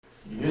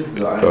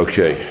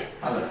Okay,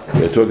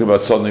 we're talking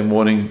about Sunday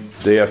morning,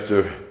 day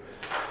after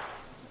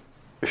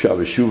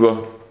Shabbos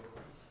Shuvah.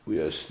 We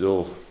are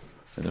still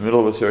in the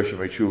middle of a Aseret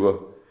Shemay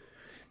Shuvah,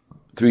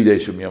 3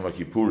 days from Yom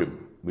Kippurim.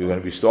 We're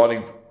going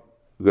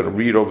to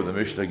read over the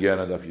Mishnah again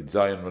on Daf Yud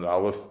Zayin with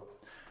Aleph,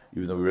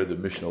 even though we read the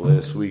Mishnah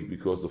last week,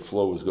 because the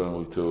flow is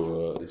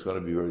it's going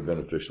to be very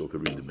beneficial to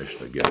read the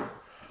Mishnah again.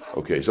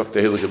 Okay, Zok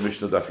Tehilik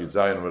Mishnah Daf Yud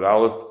Zayin with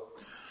Aleph,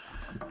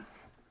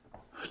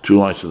 2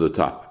 lines to the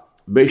top.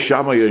 Beis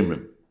Shammai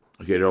Yomim.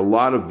 Okay, there are a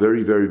lot of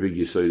very, very big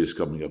Yesodis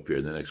coming up here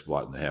in the next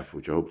blot and a half,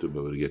 which I hope to be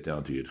able to get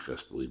down to Yud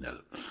Ches B'li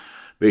Neder.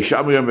 Beis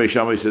Shammai Yomim, Beis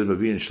Shammai says,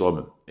 Mavi and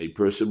Shlomim. A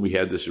person, we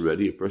had this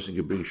already, a person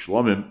can bring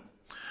Shlomim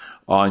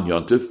on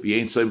Yontif. You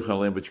ain't Seim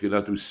Chalem, but you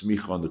cannot do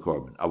Smicha on the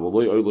carbon.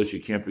 Avaloi Oilish, you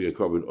can't bring a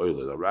carbon oil.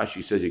 Now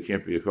Rashi says you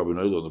can't bring a carbon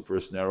oil on the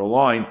first narrow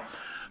line.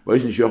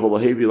 Because as we all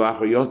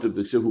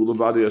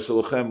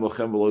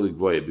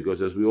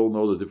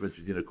know, the difference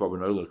between a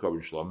carbon oil and a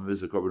carbon shlomim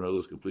is the carbon oil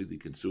is completely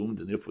consumed,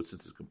 and therefore,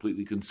 since it's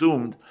completely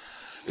consumed,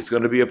 it's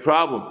going to be a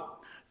problem.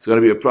 It's going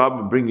to be a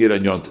problem bringing it on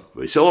Yontif.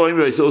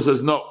 Beisil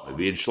says no.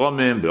 Maybe in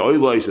shlomim,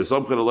 be'oilais, or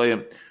some kind of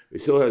layim.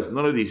 Beisil has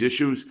none of these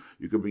issues.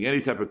 You can bring any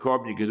type of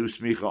carbon. You can do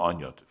smicha on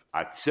Yontif.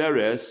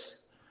 Atzeres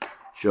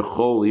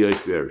shechol liyos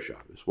be'erev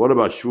Shabbos. What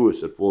about Shavuos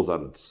that falls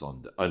out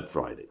on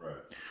Friday? Right.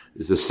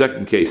 There's a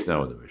second case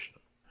now in the Mishnah.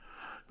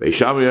 Beis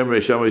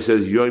Shammai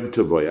says Yom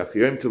Tavoyach.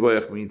 Yom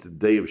Tavoyach means the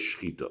day of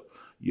Shechita.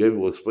 Yom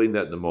will explain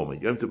that in a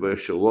moment. Yom Tavoyach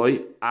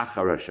Shaloi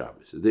Achar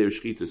Shabbos. The day of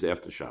Shechita is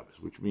after Shabbos,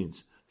 which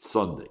means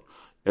Sunday.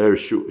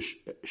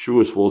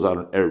 Shavuos falls out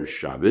on Erev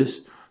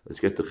Shabbos. Let's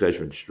get the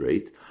cheshbon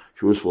straight.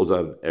 Shavuos falls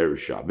out on Erev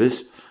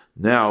Shabbos.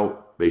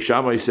 Now Beis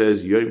Shammai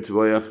says Yom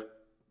Tavoyach.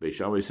 Beis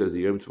Shammai says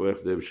the Yom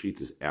Tavoyach, the day of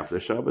Shechita, is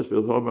after Shabbos.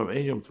 Yom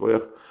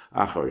Tavoyach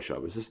Achar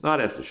Shabbos. It's not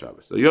after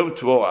Shabbos. The Yom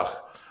Tavoyach,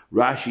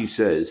 Rashi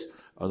says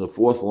on the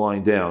fourth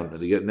line down, and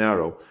they get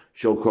narrow,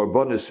 shel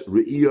karbonis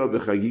re'iyah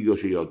v'chagigo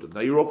sheyotiv. Now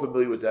you're all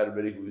familiar with that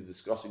already. We've been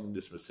discussing in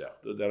this Masech.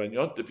 That on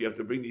Yontif you have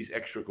to bring these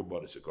extra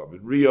karbonis, a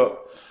carbon re'iyah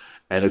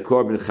and a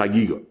carbon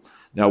chagigo.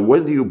 Now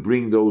when do you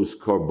bring those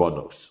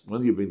karbonos?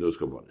 When do you bring those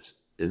karbonos?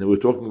 And then we're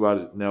talking about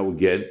it now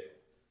again,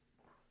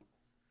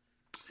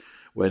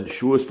 when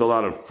Shavuos fell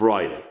out on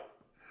Friday.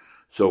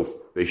 So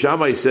Beis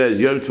Shammai says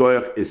Yom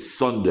Tavoyach is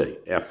Sunday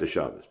after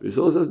Shabbos. Beis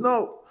Shammai says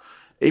no.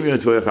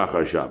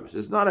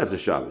 It's not after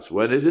Shabbos.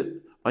 When is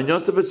it? On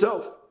Yontif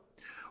itself.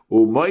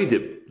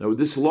 Now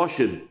this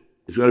lashon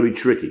is going to be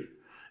tricky.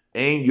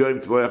 You can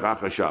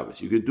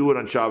do it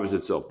on Shabbos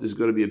itself. This is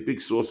going to be a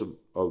big source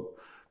of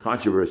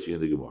controversy in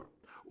the Gemara.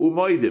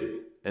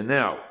 And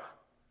now,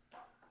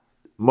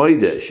 that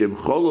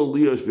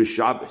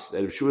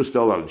if Shavuos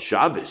fell on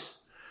Shabbos,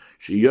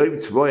 Yom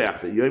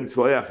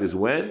Tavoyach is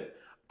when?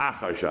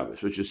 Achar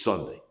Shabbos, which is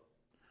Sunday.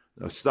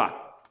 Now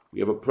stop.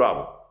 We have a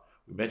problem.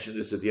 We mentioned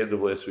this at the end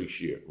of last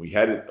week's year. We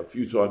had it a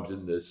few times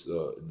in this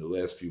in the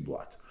last few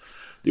blots.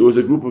 There was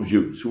a group of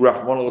Jews who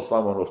Rahman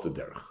al-Islam went off the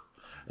derech,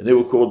 and they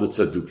were called the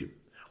Tzadukim.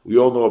 We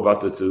all know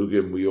about the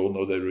Tzadukim. We all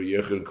know that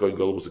Yechon Kohen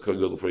Gadol was a Kohen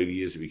Gadol for 80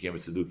 years. He became a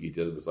Tzaduki at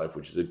the end of his life,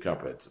 which is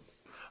incomprehensible.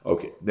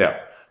 Okay, now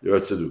there are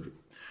Tzadukim.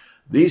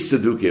 These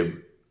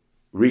Tzadukim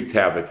wreaked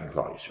havoc in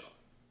Klal Yisrael.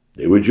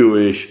 They were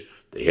Jewish.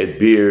 They had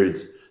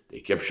beards. They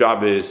kept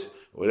Shabbos,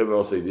 whatever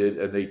else they did,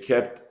 and they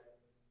kept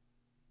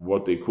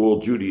what they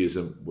call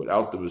Judaism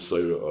without the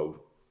Messiah of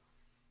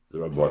the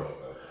Rabban.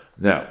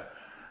 Now,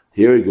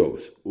 here he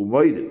goes.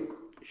 Umaydim,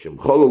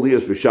 Shemchol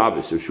Aliyas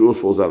b'Shabbos, if Shavuos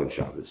falls out on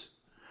Shabbos,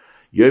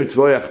 Yom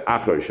Tavoyach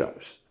Achar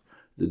Shabbos.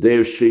 The day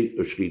of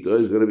Shechita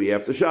is going to be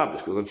after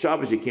Shabbos, because on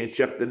Shabbos you can't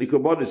check any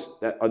korbanos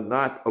that are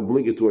not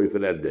obligatory for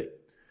that day.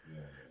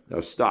 Yeah.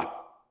 Now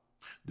stop.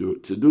 The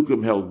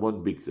Tzedukim held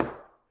one big thing.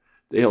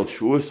 They held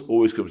Shavuos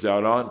always comes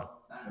out on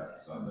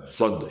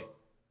Sunday.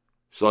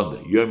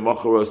 Yom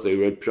Macharos, they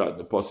read Pshat in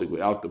the Pasuk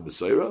without the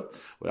Messiah.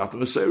 Without the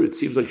Messiah, it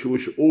seems like Shavuos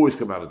should always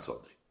come out on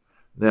Sunday.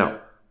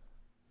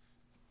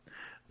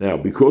 Now,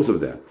 because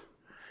of that,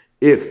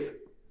 if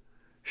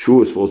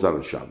Shavuos falls out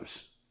on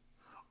Shabbos,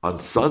 on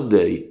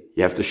Sunday,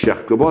 you have to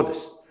shech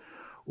korbanos.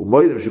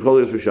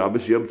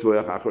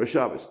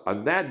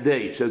 On that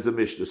day, it says the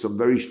Mishnah, some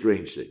very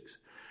strange things.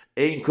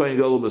 Ein Kohen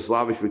Gadol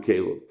Mislavish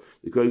V'Kelov.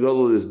 The Kohen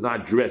Gadol does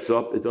not dress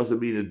up. It doesn't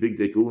mean in big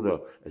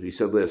dekuna, as we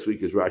said last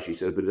week, as Rashi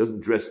says, but it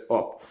doesn't dress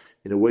up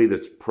in a way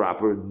that's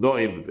proper.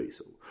 Noim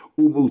B'Beisel.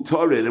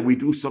 Umutarin, and we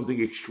do something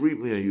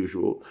extremely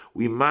unusual.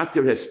 We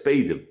matir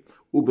hespedim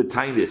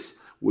ubetainis,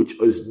 which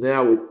is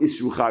now with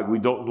Isru Chag. We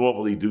don't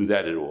normally do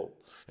that at all.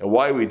 And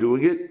why are we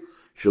doing it?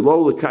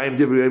 Shalom l'kayim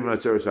divrei yom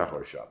atzeres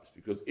achar Shabbos.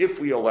 Because if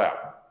we allow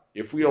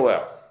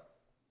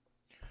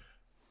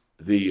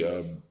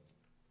the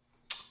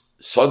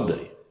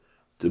Sunday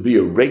to be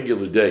a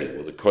regular day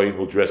where the Kohen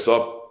will dress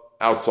up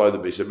outside the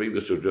Beis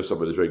HaMikdash, will dress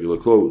up in his regular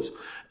clothes,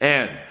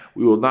 and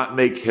we will not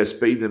make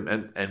Hespedim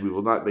and we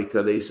will not make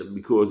Tadesim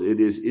because it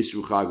is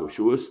Isru Chag of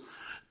Shavuos,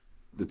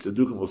 the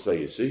Tzedukim will say,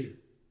 you see,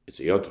 it's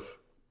a Yontif.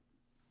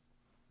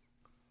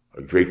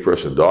 A great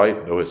person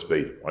died, no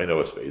Hespedim. Why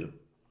no Hespedim?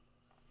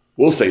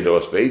 We'll say no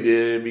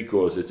Hespedim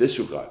because it's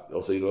Isru Chag.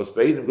 They'll say no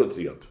Hespedim because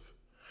it's a Yontif.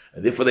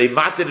 And therefore they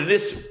matted an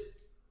issue.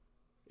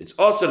 It's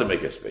also to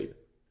make a spade.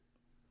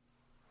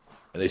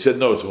 And they said,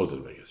 no, it's mutter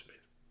to make a spade.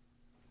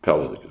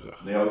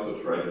 They also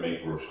tried to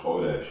make Rosh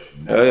Chodesh.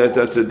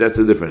 That's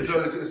a different issue.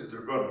 It's a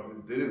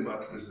Durban. They didn't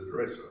matter this is the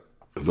Raisa.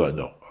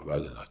 No, I'd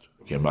rather not.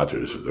 You can't matter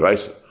this with the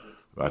Raisa.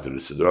 Matter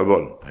this with the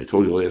Rabban. I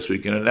told you last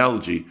week an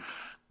analogy,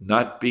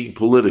 not being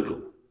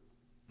political.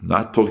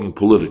 Not talking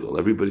political.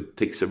 Everybody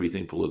takes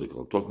everything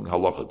political. I'm talking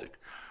halachadik.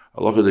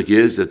 Halachadik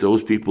is that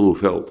those people who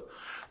felt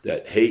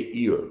that Hey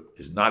Ir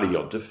is not a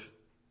yontif.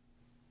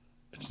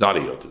 It's not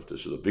a yontif.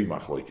 This is a big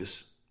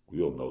machlokes.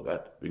 We all know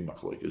that. Big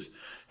machlokes.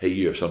 Hey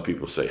Ir, some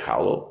people say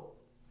hallow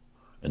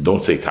and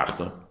don't say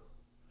tachton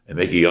and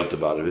make a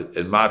yontif out of it.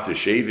 And matter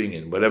shaving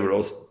and whatever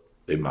else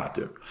they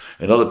matter.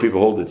 And other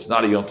people hold it's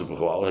not a yontif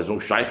b'chalal. It has no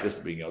shaykhis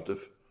to being yontif.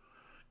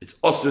 It's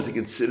also to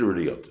consider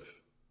it a yontif.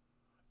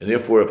 And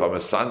therefore, if I'm a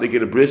sandik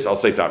in a bris, I'll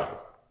say tachton.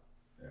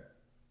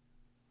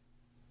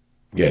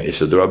 Again,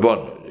 it's a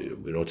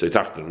drabon. We don't say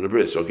tachton in the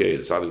bris. Okay,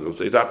 the sandik don't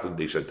say tachton,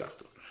 they say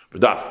tachton. But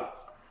dafka.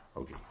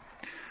 Okay.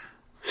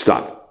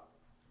 Stop.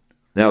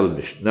 Now the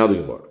mission. Now the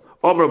Gemara.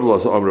 Amar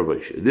Blaza, Amar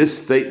Beisha.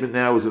 This statement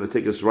now is going to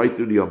take us right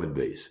through the Yom and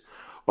Beis.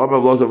 Amar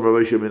Blaza, Amar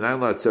Beisha, Minayin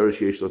la'atzeres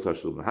sheyesh lo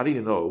tashlum. How do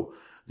you know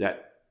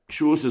that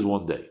Shavuos is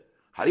 1 day?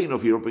 How do you know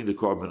if you don't bring the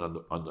carbon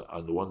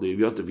on the 1 day of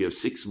Yom Tov, you have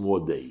 6 more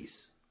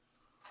days?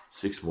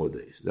 6 more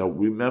days. Now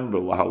remember,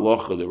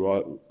 halacha, the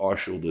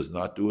Arshul does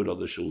not do it,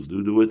 other shuls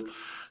do it,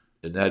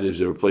 and that is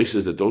there are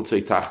places that don't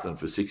say tachton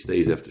for 6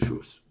 days after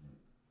Shavuos.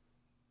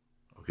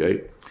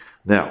 Okay?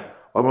 Now,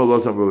 Amar Lo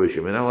Zam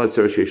Ravishim, and now let's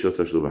say Sheish Lo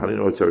Tashlum. How do you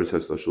know what Tzeres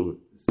has Tashlum?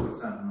 We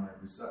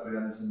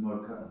had this in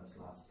Mordecai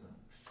this last time.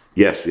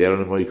 Yes, we had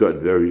it in Mordecai.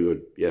 Very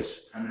good. Yes.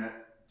 I mean, I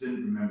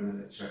didn't remember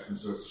that it checked from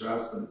source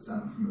Shas, but it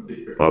sounded from a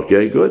bigger.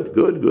 Okay, good.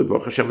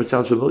 Baruch Hashem, it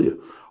sounds familiar.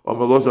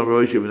 Amar Lo Zam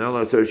Ravishim, and now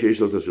let's say Sheish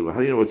Lo Tashlum. How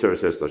do you know what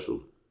Tzeres has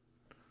Tashlum?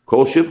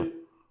 Kol Shiva.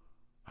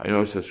 How do you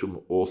know it's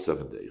Tashlum all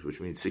 7 days, which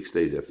means 6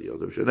 days after Yom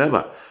Tov.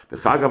 Shenema,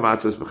 B'chag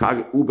HaMatzos,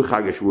 B'chag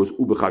HaShavuos,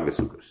 U'B'chag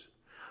HaSukkos.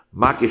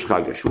 Makish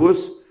Chag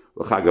HaShavuos,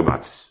 L'chag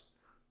HaMatzos.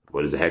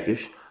 What is the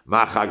hekish?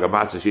 Ma Chag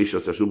HaMatzos Yesh Lo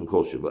Tashlum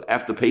Kol Shiva.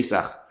 After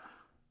Pesach,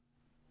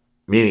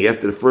 meaning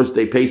after the first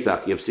day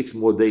Pesach, you have 6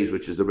 more days,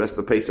 which is the rest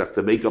of Pesach,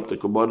 to make up the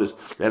kommodos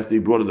that have to be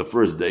brought on the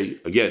first day.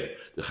 Again,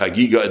 the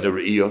Chagiga and the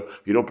Re'iyah.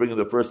 If you don't bring them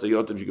the first day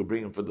Yom Tov, you can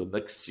bring them for the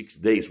next 6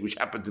 days, which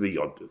happen to be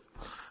Yom Tov.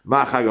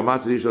 Ma Chag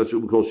HaMatzos Yesh Lo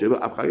Tashlum Kol Shiva.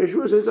 Av Chag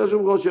HaShavuos Yesh Lo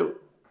Tashlum Kol Shiva.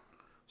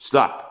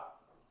 Stop.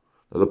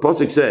 Now the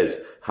pasuk says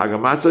Chag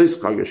HaMatzos,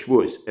 Chag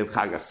HaShavuos, and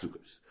Chag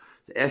HaSukkos.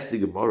 To ask the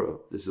Gemara,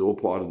 this is all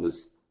part of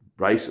this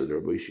Brisa that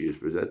Rabbi Yishai is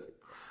presenting.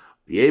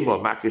 V'yema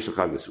makish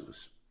Chag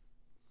HaSukkos.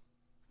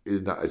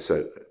 I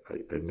said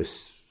I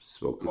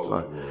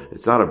misspoke.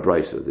 It's not a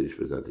Brisa that he's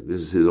presenting.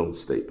 This is his own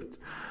statement.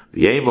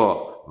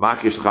 V'yema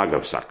makish Chag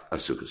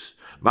HaSukkos.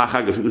 Ma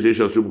Chag HaSukkos yesh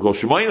l'tzum kol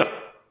shemaina.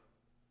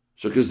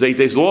 Sukkos day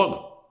takes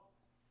long.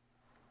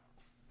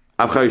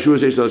 Av Chag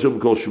HaShavuos yesh l'tzum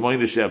kol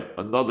shemaina shem.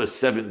 Another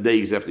 7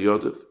 days after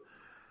Yom Tov.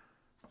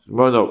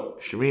 No,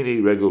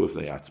 Shemini regular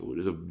b'fnei atzma.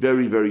 It is a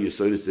very, very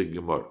yesodistic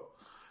Gemara.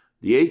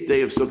 The 8th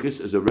day of Sukkot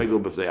is a regular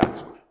b'fnei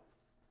atzma.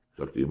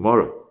 So the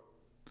Gemara.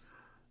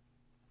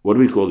 What do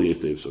we call the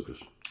 8th day of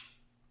Sukkot?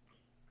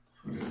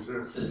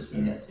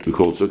 Do we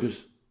call it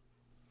Sukkot?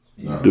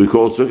 No. Do we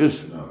call it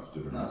Sukkot? No, it's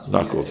different. No,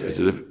 not called Sukkot. It's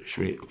a different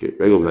Shemini. Okay,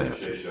 regular b'fnei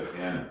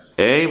atzma.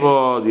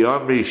 Emo the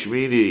Amri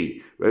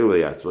Shemini regular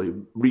b'fnei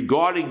atzma.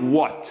 Regarding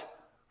what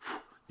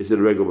is it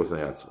a regular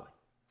b'fnei atzma?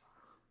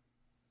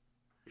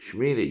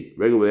 Shmini,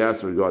 regular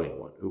answer regarding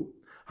what? Who?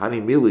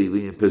 Hani Mili,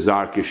 leaning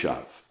Pizar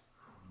Kishav.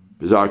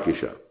 Pizar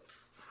Kishav.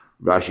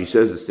 Rashi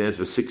says it stands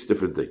for 6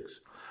 different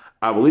things.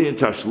 Avalin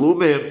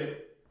Tashlumim,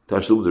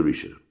 Tashlum the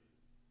Rishon.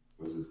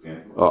 What does it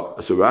stand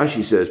for? So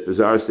Rashi says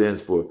Pizar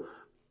stands for,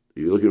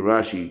 you look at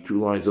Rashi, 2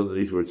 lines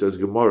underneath where it says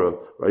Gemara,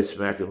 right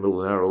smack in the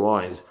middle of narrow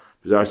lines.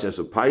 Pizar stands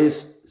for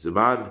Pious,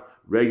 Zaman,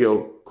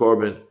 Regel,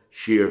 Korban,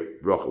 Shir,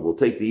 Bracha. We'll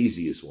take the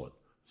easiest one.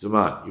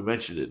 Zaman, you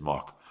mentioned it,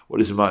 Mark. What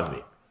does Zaman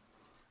mean?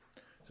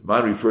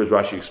 Zaman refers,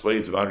 Rashi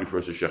explains, Zaman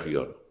refers to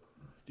Shechianu.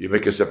 Do you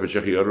make a separate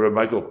Shechianu,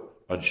 Michael?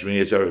 On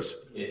Shemini Atzeres?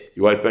 Yeah.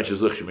 Your wife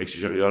benches lich, she makes a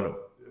Shechianu.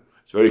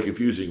 It's very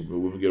confusing, but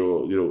women get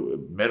all,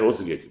 men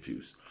also get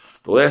confused.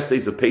 The last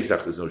days of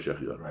Pesach, there's no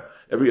Shechianu. Right.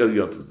 Every other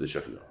Yom Tov, there's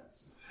Shechianu.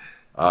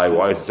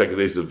 Why is the second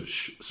days of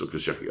Sukkot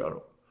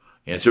Shechianu?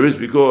 Answer is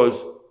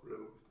because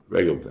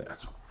regular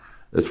plants.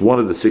 That's one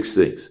of the 6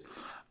 things.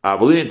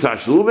 Avalin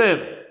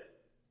Tashlumim.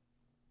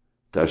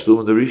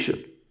 Tashlum the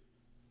Rishon.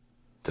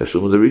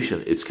 Tashlum the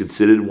Rishon. It's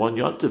considered 1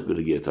 Yom Tov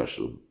B'negei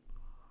Tashlum.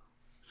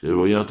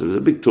 There's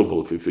a big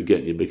tumble if you forget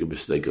and you make a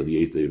mistake on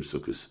the 8th day of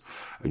Sukkot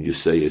and you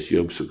say it's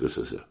Yom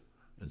Sukkot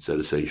instead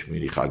of saying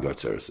Shmini Chag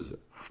Atzeres.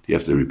 You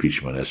have to repeat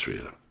Shemon Esrei.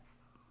 You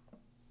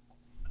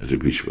have to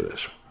repeat Shemon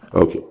Esrei.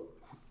 Okay.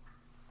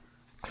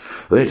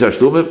 Then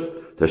Tashlum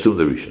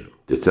the Rishon.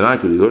 The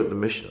Tanakh we learned in the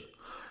Mishnah.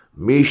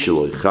 Mi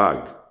Shaloi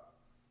Chag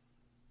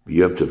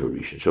Yom Tov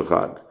Rishon Shal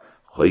Chag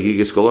Chaygi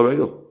Giskol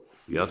Regel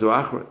Yom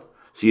Tov Achron.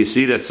 So you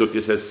see that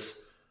Sukkot has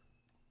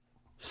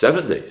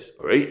 7 days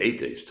or 8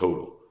 days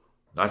total.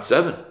 Not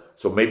 7.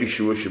 So maybe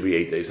Shavuos should be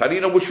 8 days. How do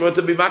you know which one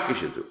to be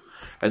makish into?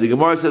 And the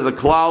Gemara says a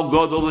klal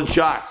gadol in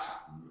Shas.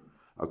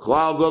 A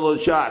klal gadol in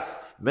Shas.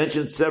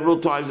 Mentioned several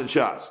times in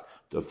Shas.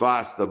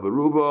 Tafasta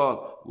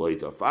beruba, loy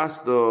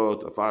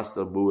tafasta,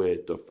 tafasta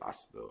bu'e,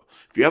 tafasta.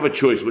 If you have a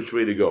choice, which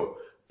way to go?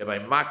 Am I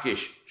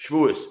makish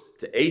Shavuos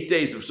to 8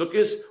 days of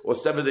Sukkot or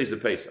 7 days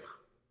of Pesach?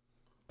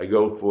 I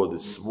go for the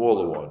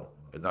smaller one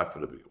and not for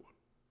the bigger one.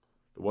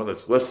 The one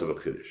that's less of a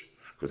chiddush.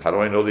 Because how do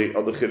I know the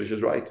other chiddush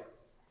is right?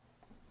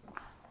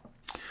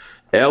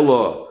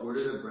 Ella. Where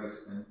did the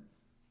Bryce end?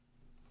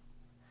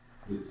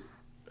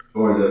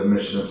 Or the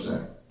Mishnah, I'm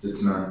saying.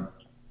 It's none.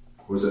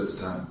 Was at the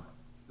time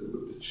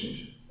the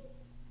change?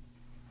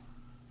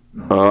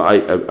 No.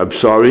 I'm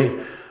sorry.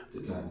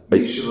 The time.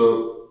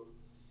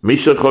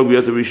 Misha Chog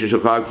B'Yontav Misha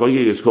Shachag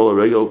Chogi. It's called a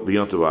regular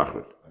B'Yontav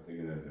Achron. I think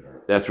it ended early.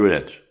 That's where it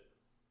ends.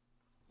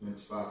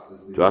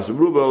 Tfas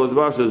Bruba,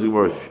 Tfas is the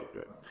Gemara.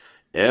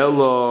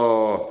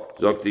 Ella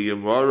Zakti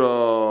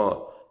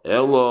Gemara.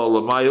 Ella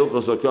Lamai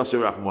Ilchas Akasir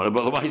Rachmona.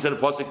 But Lamai said the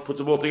pasuk puts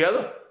them all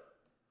together.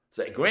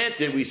 So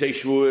granted, we say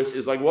Shavuos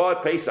is like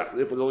what? Pesach.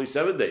 Therefore, it's only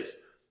 7 days.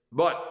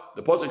 But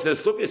the pasuk says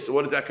Sukkot. So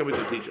what is that coming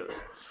to teach us?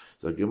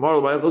 So Gemara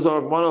Lamai Ilchas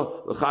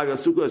Rachmona L'Chag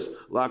HaSukkos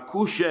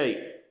LaKushei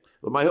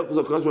Lamai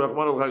Ilchas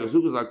Rachmona L'Chag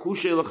HaSukkos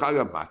LaKushei L'Chag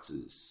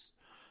HaMatzos.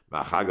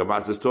 L'Chag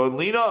HaMatzos Toin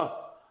Lina.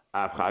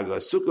 Av Chag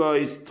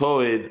HaSukkos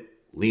Toin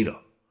Lina.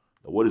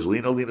 Now, what is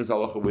Lina? Lina's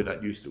halacha we're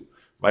not used to.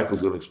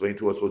 Michael's going to explain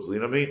to us what's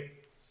Lina mean.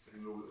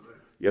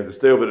 You have to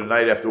stay over the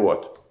night after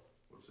what?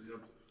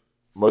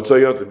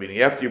 Motzei Yontif,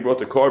 meaning after you brought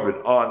the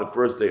korban on the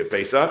first day of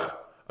Pesach,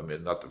 I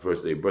mean, not the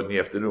first day, but in the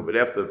afternoon, but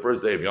after the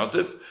first day of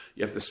Yontif,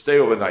 you have to stay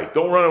overnight.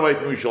 Don't run away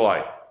from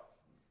Yerushalayim.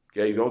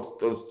 Okay, don't,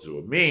 so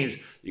it means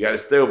you got to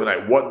stay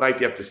overnight. What night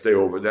do you have to stay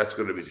over? That's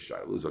going to be the Shai.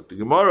 Luzak the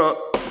Gemara,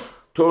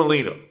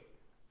 Torlina.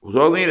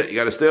 Torlina, you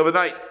got to stay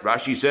overnight.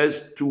 Rashi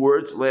says 2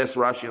 words, last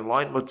Rashi in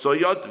line,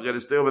 Motzei Yontif, you got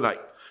to stay overnight.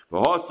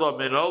 V'hasa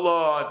min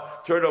Allah,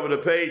 turn over the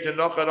page, and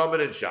Nachan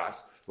Amin and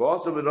Shas.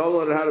 Also,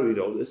 how do we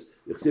know this?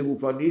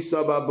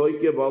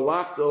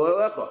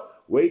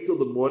 Wait till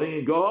the morning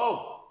and go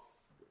home.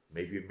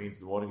 Maybe it means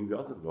the morning of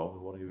Yontif. Go home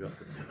the morning of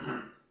Yontif.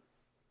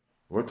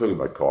 We're talking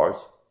about cars.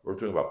 We're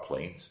talking about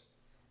planes.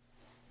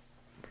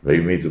 Maybe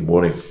it means the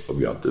morning of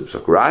Yontif. So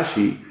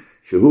Rashi,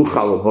 Shehu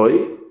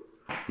Chalamoy,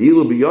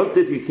 he'll be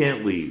Yontif, you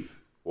can't leave.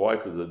 Why?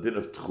 Because the din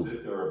of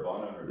Tchumen.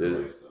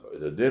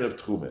 The din of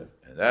Tchumen.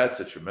 And that's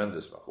a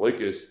tremendous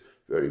machlokes.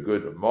 Very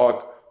good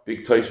remark.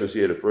 Big Taisus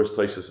here, the first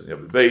Taisus in the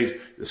other base,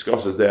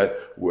 discusses that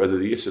whether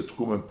the Yisra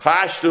Tchumen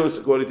Pashtus,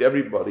 according to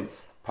everybody,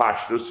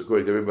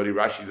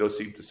 Rashi does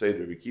seem to say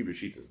the Rikiva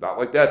sheet is not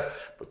like that,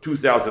 but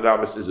 2,000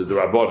 Amos is a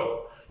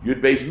Derabonim.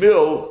 Yud Beis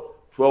Mil,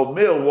 12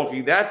 mil,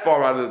 walking that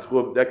far out of the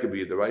Tchum, that could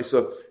be a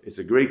Deraisa. It's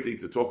a great thing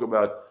to talk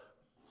about.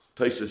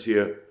 Taisus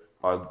here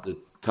on the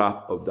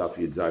top of Daf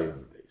Yud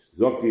Zayin base.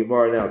 Zokti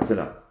Yimar now,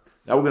 Tanan.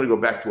 Now we're going to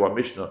go back to our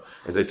Mishnah,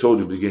 as I told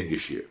you beginning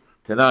this year.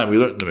 Tanan, we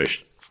learned in the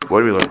Mishnah.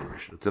 What did we learn in the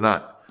Mishnah?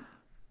 Tanan.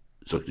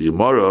 So the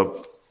Gemara,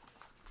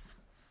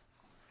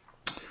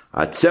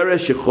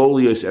 Atzeres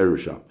Shecholios Erev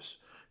Shabbos.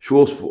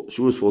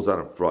 Shavuos falls out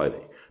on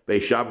Friday.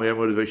 Beis Shammai,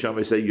 what does Beis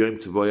Shammai say? Yom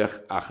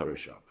Tvoyach Achar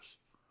Shabbos.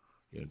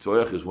 Yom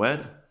Tvoyach is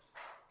when?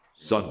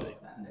 Sunday,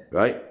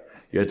 right?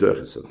 Yom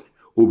Tvoyach is Sunday.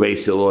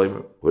 Ubeis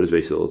Hillel, what does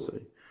Beis Hillel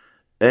say?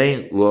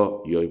 Ein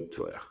lo Yom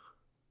Tvoyach.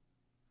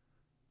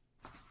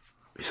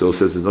 Beis Hillel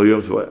says there's no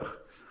Yom Tvoyach.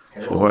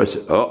 So Gemara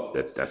says,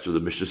 that's what the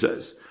Mishnah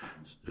says.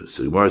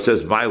 So the Gemara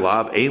says, "My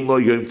love, ain't lo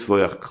yom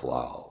tvoyach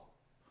klal."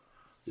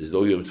 There's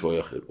no yom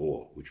tvoyach at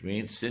all, which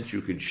means since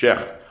you can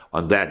shech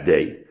on that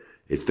day,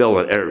 it fell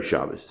on erev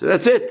Shabbos. So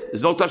that's it.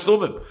 There's no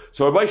tashlumim.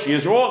 So Rabbi Shia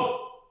is wrong.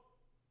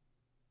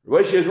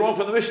 Rabbi Shia is wrong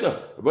from the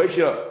Mishnah. Rabbi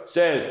Shia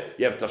says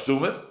you have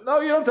tashlumim. No,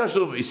 you don't have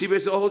tashlumim. You see,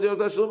 basically, holds you have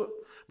tashlumim.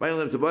 My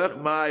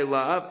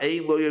love,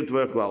 ain't lo yom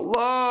tvoyach klal.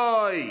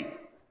 Lie.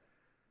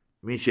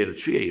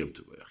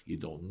 You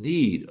don't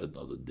need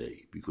another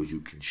day because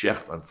you can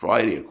shecht on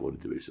Friday according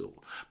to Beis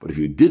Hillel. But if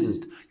you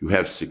didn't, you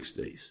have 6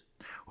 days.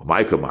 So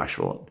what do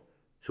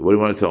you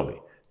want to tell me?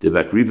 You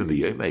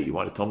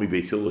want to tell me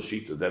Beis Hillel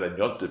Shita that on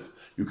Yontif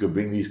you can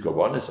bring these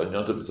korbanos? On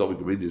Yontif itself you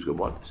can bring these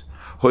korbanos.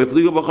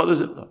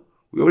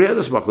 We already had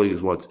this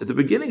machlokes once at the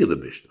beginning of the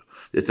Mishnah.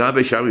 The time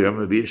Beis Shammai Yom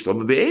Mevi and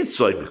Shlomo Ve'ein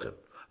Tzayimichem.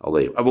 So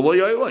what are you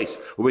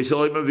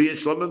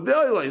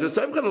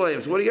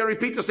going to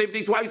repeat the same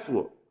thing twice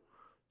for?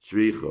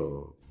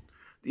 Shricho.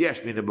 The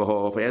Yashmina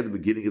Baha, if I had the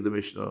beginning of the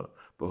Mishnah,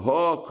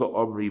 Baha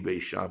Ka'omri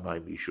Beis Shammai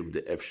Mishum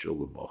de Efshel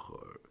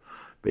L'Machar.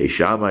 Beis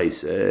Shammai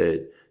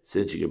said,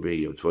 since you can bring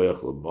Yom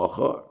Tvoyach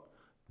L'Machar,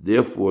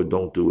 therefore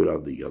don't do it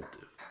on the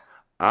Yontif.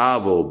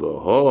 Avol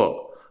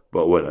Baha,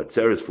 but when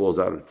Atzeres falls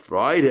out on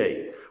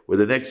Friday, where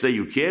the next day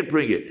you can't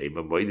bring it, maybe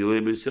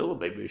Beis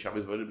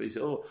Shammai's Beis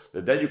Hillel,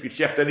 then you can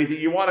shecht anything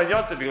you want on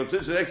Yontif, because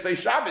since the next day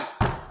Shabbos,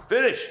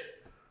 finished.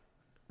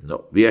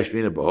 No,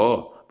 V'yashmina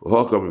Baha.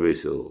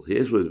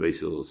 Here's what Beis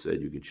Hillel said: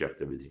 you can check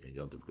everything in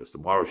Yontif because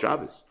tomorrow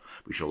Shabbos.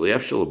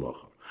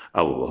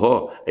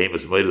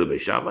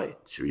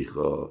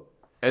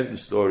 End the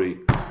story.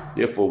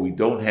 Therefore, we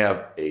don't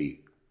have a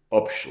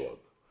upshlug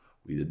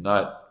We did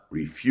not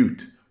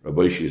refute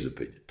Rabbi Yishi's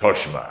opinion.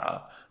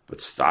 Toshma,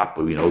 but stop.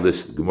 We know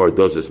this. The Gemara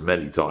does this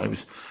many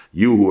times.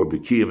 You who are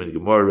B'kiyim in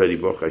Gemara already,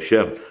 Baruch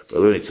Hashem, by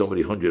learning so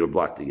many hundreds of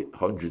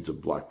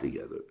block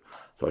together.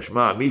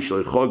 Toshma,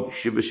 Mishal Chog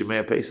Shiva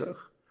Shemei Pesach,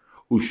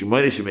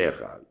 Ushmai Shemei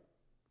Chag.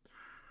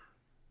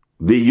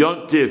 The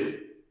Yontif,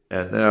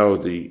 and now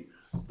the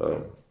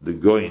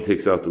Goyin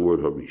takes out the word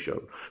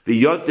Harishon.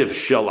 The Yontif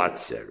Shalat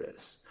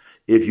Seres.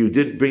 If you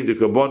didn't bring the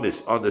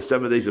Karbonis on the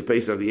 7 days of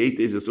Pesach, the 8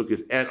 days of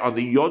Sukkot, and on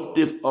the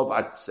Yontif of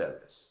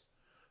Atzeres,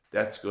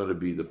 that's going to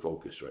be the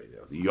focus right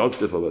now. The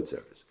Yontif of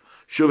Atzeres.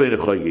 Shuvei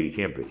Nechoyge, you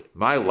can't bring it.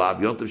 My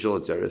lab, Yontif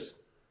Shalat Seres.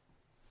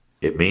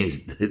 It means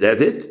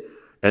that's it.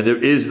 And there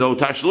is no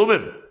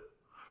Tashlumim.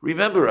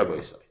 Remember, Rabbi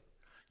Yisai,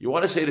 you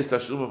want to say this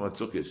Tashlumim on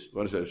Sukkot, you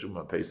want to say Tashlumim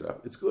on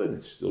Pesach, it's good.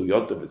 It's still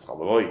Yontif, it's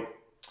Chalavoi.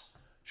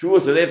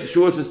 Shuas, and after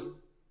Shuas is,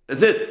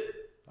 that's it.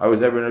 I was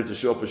never able to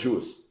show up for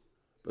Shuas.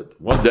 But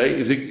one day,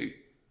 you think,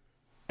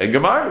 and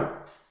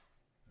Gemara.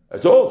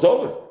 That's all, it's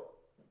over.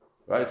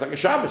 Right? It's like a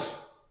Shabbos.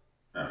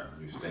 Yeah,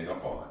 you're staying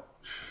up all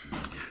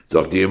night.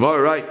 Talk to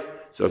Gemara, right?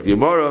 Talk to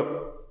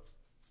Gemara.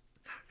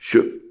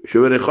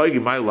 Shuvei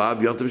Nechoyge, my love,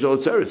 Yontif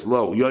Shalat Seres,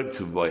 lo, Yom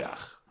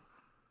Tevoyach.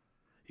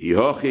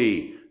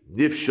 Yihochi,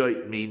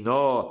 Nifshoit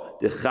Mino,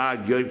 the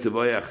Chag, Yom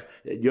Tevoyach.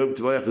 Yom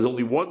Tevoyach is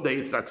only 1 day,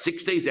 it's not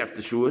 6 days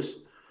after Shuas.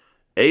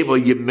 Eva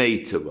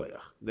Yemei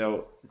Tevoyach.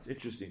 Now, it's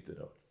interesting to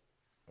know.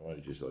 I want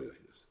to just tell you like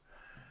this.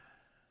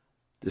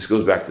 This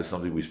goes back to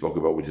something we spoke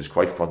about, which is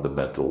quite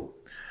fundamental.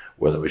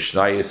 When the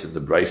Mishnayos and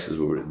the Brises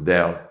were written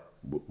down,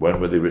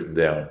 when were they written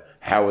down?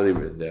 How were they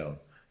written down?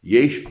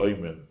 Yesh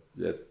Oimim,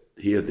 that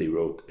here they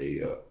wrote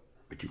a,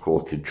 what you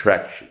call a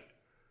contraction.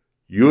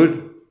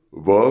 Yud,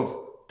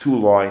 Vav, 2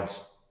 lines,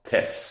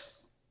 Tes.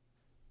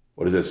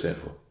 What does that stand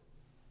for?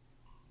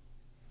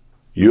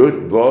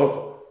 Yud,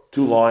 Vav,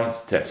 2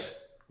 lines, Tes.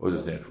 What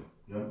does it stand for?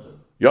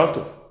 Yom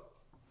Tov.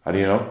 How do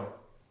you know?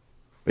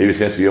 Maybe it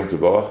stands for Yom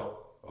Tov.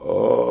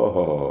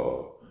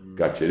 Oh,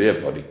 got you there,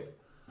 buddy.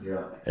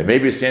 Yeah. And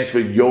maybe it stands for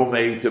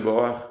Yomei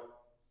Tov.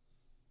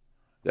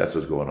 That's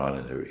what's going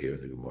on here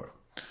in the Gemara.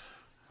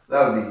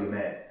 That would be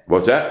Yemei.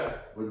 What's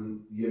that?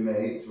 Wouldn't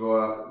Yemei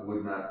Tvoach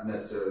would not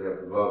necessarily have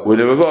the Vav. Would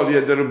have a Vav,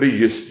 yeah, that'll be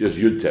just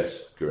Yud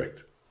Tes.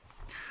 Correct.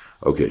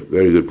 Okay,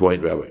 very good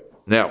point, Rabbi.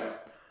 Now,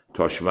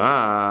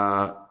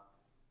 Toshma.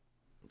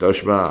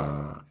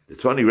 The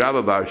Tani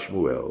Rabbi Bar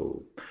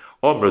Shmuel.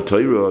 Omra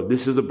Torah,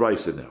 this is the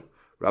Brisa now.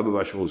 Rabbi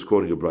Bar Shmuel is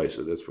quoting a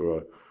Brisa. That's for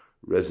our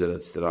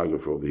resident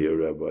stenographer over here,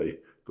 Rabbi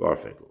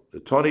Garfinkel.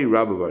 The Tani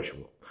Rabbi Bar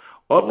Shmuel.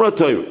 Omra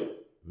Torah,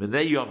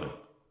 Menei Yomim.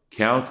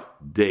 Count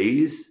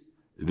days,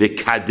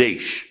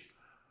 V'kadesh.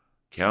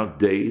 Count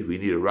days. We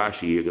need a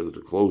Rashi here because it's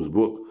a closed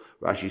book.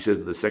 Rashi says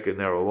in the second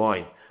narrow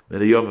line,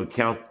 Menei Yomim,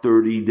 count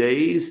 30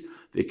 days,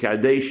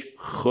 V'kadesh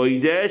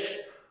Chodesh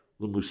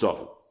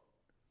L'musafim.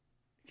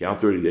 Count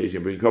 30 days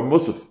and bring Korban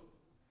Musaf.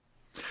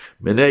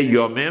 Menei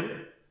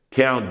Yomim,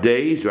 count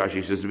days.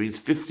 Rashi says it means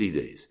 50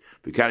 days.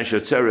 V'kadesh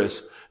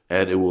Atzeres,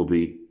 and it will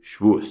be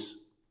Shavuos.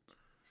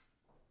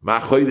 Ma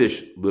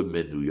Chodesh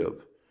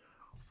L'menuyav.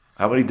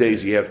 How many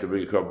days do you have to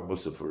bring a Korban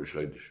Musaf for a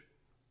Chodesh?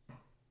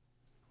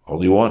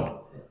 Only 1.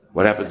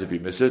 What happens if you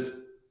miss it?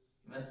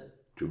 Miss it.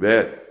 Too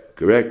bad.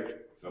 Correct.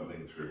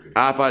 Something tricky.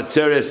 Af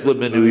Atzeres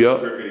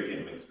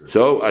L'menuyav.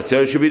 So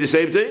Atzeres should be the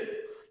same thing.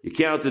 You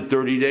counted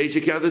 30 days,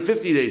 you counted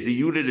 50 days. The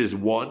unit is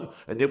 1,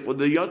 and therefore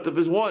the Yontif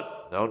is 1.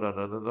 No.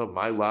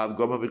 My love,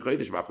 Goma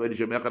B'Chodesh, Ma'Chodesh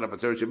Shemechan,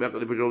 Afatzer Shemechan.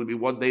 If it should only be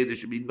 1 day, there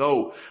should be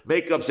no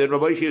makeup. Said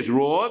Rabbi Yishai is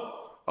wrong.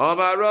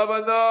 Amar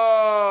Rabba,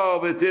 no,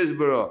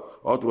 B'Tizbara.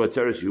 Alto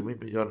Atzeres, you mean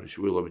Minyanim,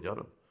 Shuil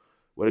Minyanim.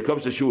 When it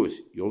comes to Shuas,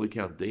 you only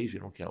count days, you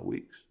don't count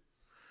weeks.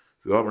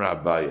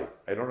 V'Amar Abaye.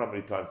 I don't know how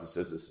many times it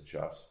says this in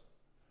Shas.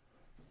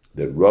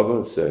 That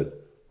Rava said,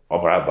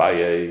 Amar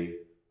Abaye.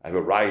 I have a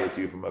riot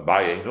to you from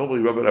Abaye. Normally,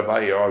 Rav and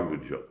Abaye argue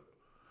with each other.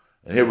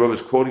 And here Rav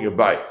is quoting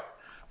Abaye.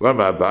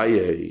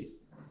 Abaye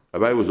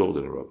was older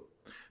than Rav.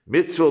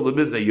 Mitzvah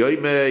l'midnei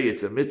yoymei,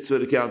 it's a mitzvah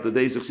to count the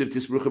days of Chsiv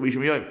Tisbrucha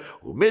Mishim Yoym.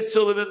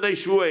 Mitzvah l'midnei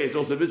shvuei, it's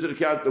also a mitzvah to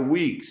count the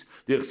weeks.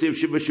 The Chsiv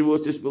Shiva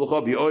Shavuos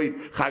Tisbrucha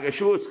V'yoy Chag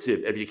HaShavuos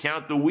Chsiv. If you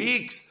count the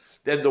weeks,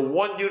 then the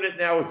 1 unit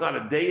now is not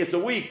a day, it's a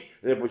week.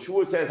 And if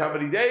Shavuos says how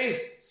many days?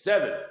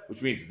 7,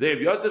 which means the day of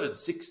Yontif and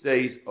 6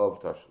 days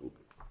of Tashlum.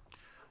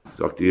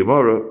 Talk to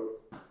Gemara.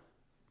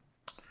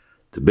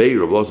 To Beir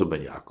Rav Elazar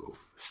ben Yaakov.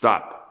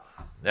 Stop.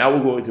 Now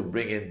we're going to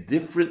bring in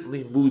different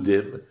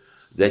limudim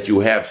that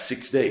you have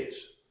 6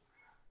 days.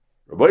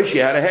 Rabbi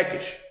Yishai had a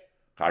hekesh.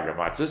 Chag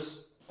HaMatzos,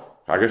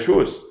 Chag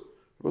HaShavuos.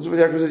 Rav Elazar ben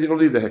Yaakov said you don't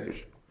need the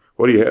hekesh.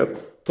 What do you have?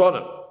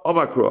 Tana,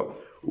 Amakra,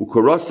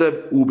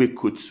 Ukarasem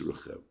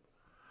Ubekutzrechem.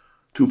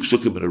 2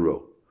 psukim in a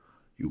row.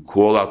 You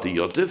call out the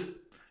Yontif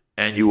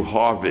and you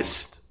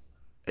harvest.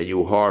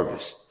 Ezu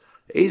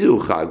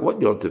Chag, what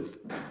Yontif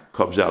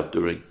comes out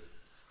during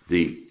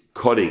the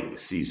cutting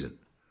season?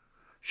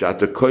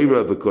 Shata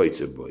koira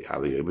v'koitzim boy.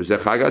 Haliyim is a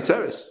Chag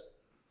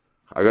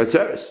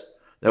Atzeres.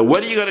 Now,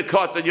 when are you going to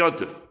cut on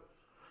Yontif?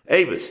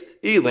 Amos,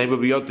 Elaim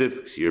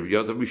b'Yontif, Sir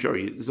b'Yontif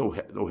b'Shari. There's no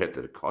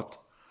heter to cut.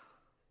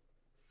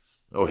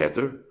 No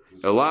heter.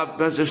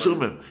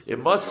 It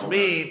must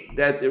mean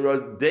that there are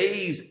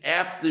days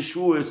after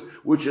Shavuos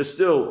which are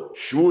still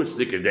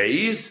Shavuostic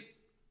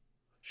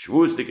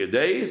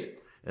days,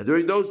 and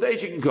during those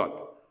days you can cut.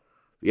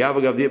 Now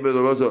the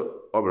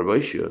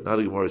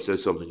Gemara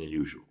says something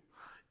unusual.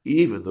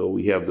 Even though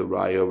we have the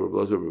Raya of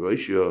Rabbi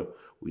Elazar,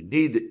 we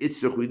need the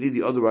Itzrach, we need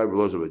the other Raya of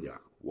Rabbi Elazar ben Yaakov.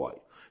 Why?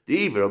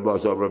 The Rabbi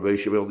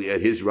Elazar only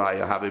had his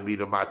Raya, having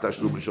been a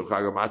Matashlu Mishal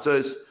Chag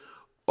HaMatzos,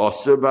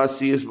 Aser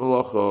B'asiyas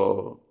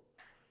Malacha.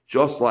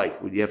 Just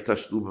like when you have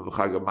Tashlum and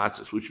Chag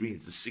HaMatzos, which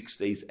means the 6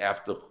 days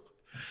after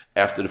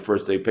the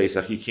first day of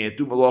Pesach, you can't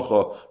do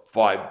Malacha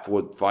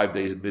 5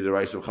 days in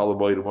Midrash of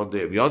Chalamoid and 1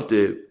 day of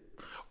Yontiv.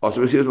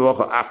 Also, Mesias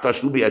Malacha after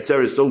Tashlumi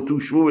Atzeres, so too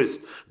Shavuos.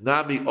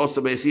 Nami also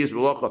Mesias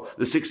Malacha.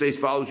 The 6 days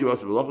following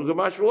Shavuos Malacha.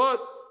 Gamash V'lot.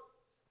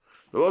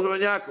 The Elazar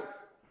ben Yaakov.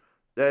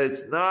 That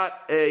it's not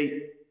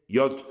a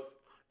Yontiv.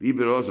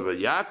 V'ibir Elazar ben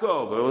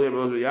Yaakov. Elazar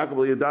ben Yaakov.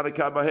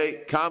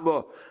 Yadana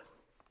Kamba.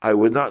 I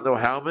would not know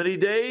how many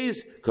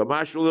days.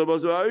 Kamash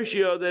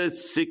V'lot that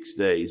it's 6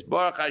 days.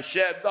 Baruch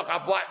Hashem.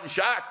 Docha Blat and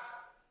Shas.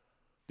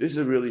 This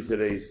is really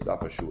today's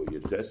Daf HaShua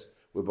Yudches.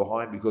 We're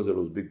behind because of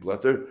those big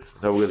blutter.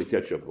 Now we're going to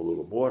catch up a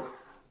little more.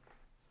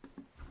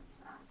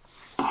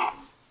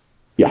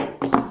 Yeah.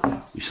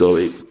 We still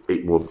have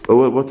eight more.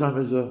 Oh, what time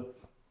is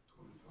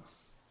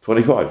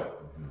 25.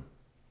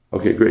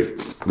 Okay,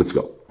 great. Let's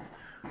go.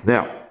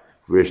 Now,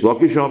 Rish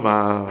Lakish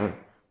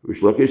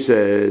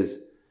says,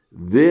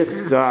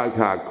 V'chag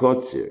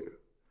ha'kotzir,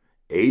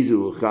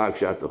 Ezu chag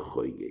shata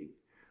choygeg.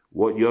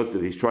 What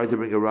yontif? He's trying to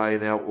bring a raya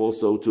now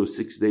also to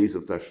 6 days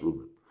of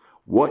Tashlumim.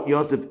 What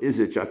yontif is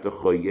it shata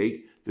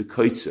choygeg?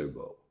 V'koitzer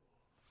bo.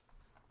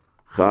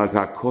 Chag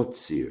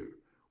ha'kotzir.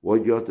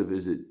 What yontif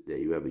is it that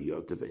you have a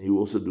yontif and you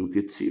also do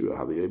ketzira?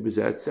 Have a yom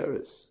bezat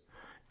seres.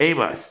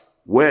 Emas,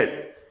 when?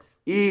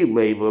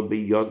 Ilema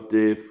be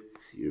yontif,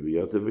 ketzira be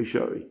yontif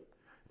mishari.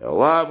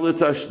 Elav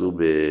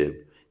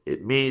l'tashlumim.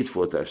 It means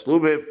for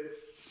tashlumim,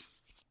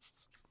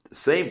 the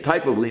same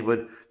type of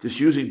limud, just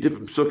using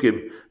different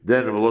psukim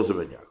than Rabbi Elazar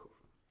ben Yaakov.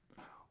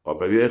 Or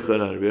Rabbi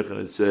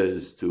Yechanan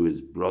says to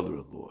his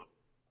brother-in-law,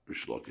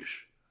 Rish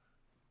Lakish,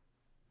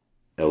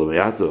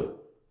 Elamayata,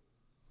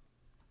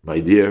 my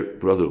dear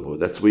brother-in-law,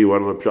 that's where you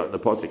want to pshat in the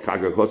pasuk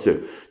Chag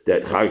HaKotzer.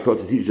 That Chag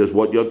HaKotzer teaches us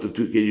what yontif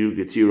can you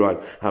get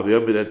on, have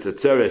yom ben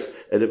tetzeres,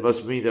 and it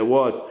must mean that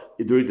what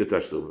during the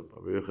tashlumim.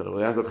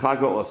 Chag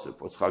HaOsif.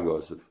 What's Chag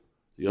HaOsif?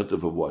 The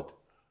yontif of what?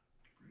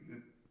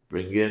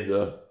 Bring in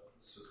the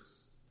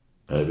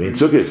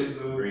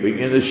sukkahs. Bring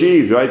in the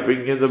sheaves, right?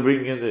 Bring in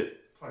the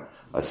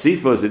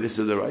asifas, and this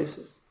is the rice.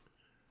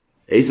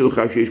 Ezu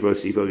Chag Sheish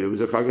B'Asifa. It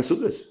was a Chag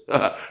HaSukkos.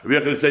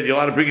 Rabbi said you're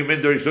allowed to bring him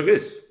in during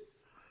sukkahs.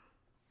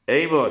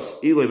 Amos,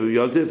 Ilay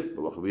B'Yontif,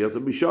 Malacha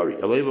B'Yontif B'Shari,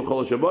 Elay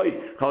B'Chol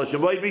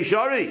HaShamayit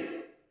B'Shari.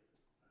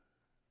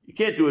 You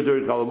can't do it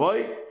during Chol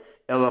HaMoed.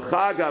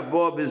 Elachag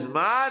Habo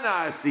B'Zman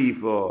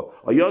HaAsifa,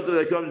 a Yontif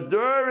that comes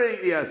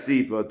during the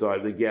Asifa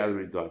time, the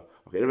gathering time.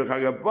 Okay,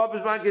 Elachag Habo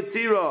B'Zman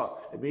Ketzira.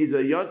 It means a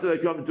Yontif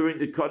that comes during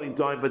the cutting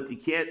time, but you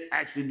can't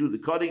actually do the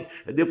cutting,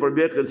 and therefore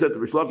Rabbi Yechon said to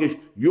Rish Lakish,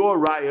 your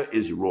raya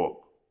is wrong.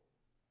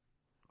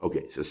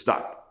 Okay, so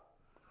stop.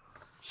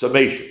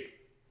 Summation.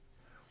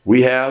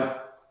 We have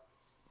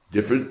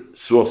different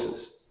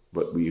sources,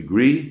 but we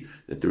agree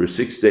that there are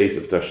 6 days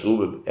of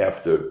Tashlumim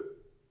after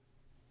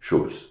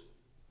Shavuos.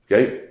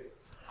 Okay?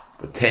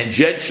 But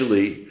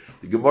tangentially,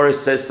 the Gemara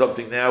says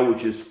something now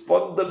which is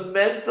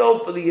fundamental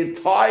for the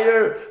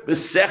entire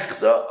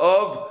Masechta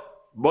of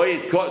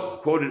Moed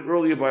Katan, quoted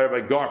earlier by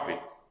Rabbi Garfi.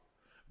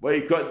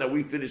 Moed Katan that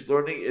we finished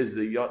learning is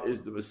the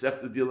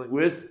Masechta dealing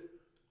with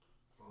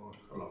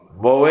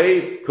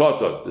Moed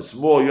Katan, the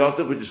small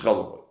Yontif, which is Chol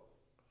HaMoed.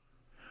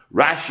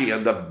 Rashi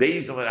and the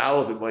Bezim and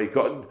Aleph in Moed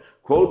Katan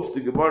quotes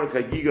the Gemara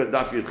Chagiga and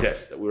Daf Yud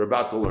Ches that we're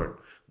about to learn.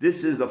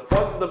 This is the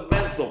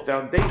fundamental,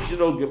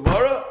 foundational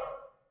Gemara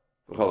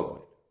for Chol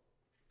HaMoed.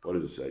 What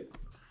does it say?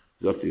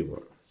 Zok the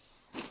Gemara.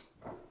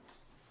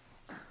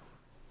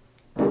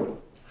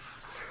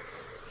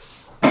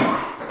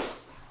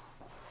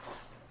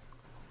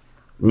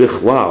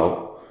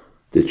 Michlal,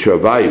 the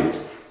Travayu,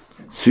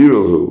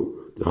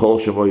 Siruhu, the Chol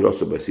Shemoy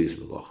Rosa Basis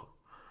Melacha.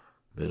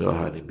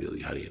 Menohani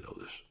Mili, how do you know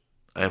this?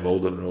 I am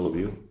older than all of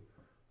you.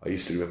 I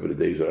used to remember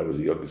the days when I was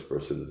the youngest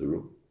person in the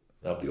room.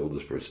 Now I'm the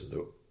oldest person in the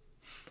room.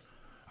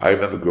 I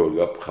remember growing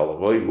up, Chol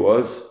HaMoed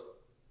was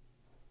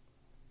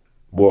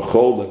more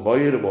Chol than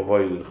Moed and more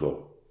Moed than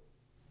Chol.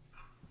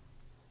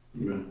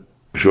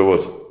 Sure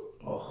was it?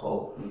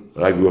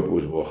 When I grew up, it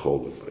was more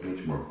Chol than Moed.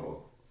 Much more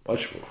Chol.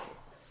 Much more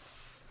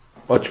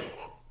Chol. Much more.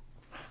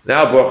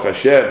 Now, Baruch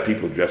Hashem,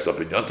 people dress up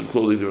in Yontif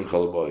clothing during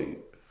Chol HaMoed.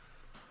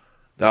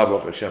 Now,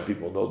 Baruch Hashem,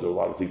 people know there are a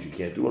lot of things you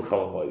can't do in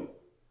Chol HaMoed.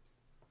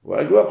 When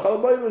I grew up,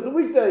 Chol HaMoed was a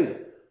weekday.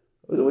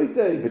 It was a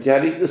weekday, but you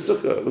had to eat the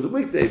sukkah. It was a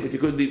weekday, but you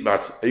couldn't eat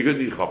matzah. You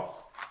couldn't eat chametz.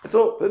 That's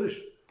all, finished.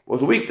 It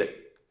was a weekday.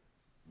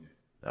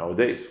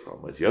 Nowadays, Chol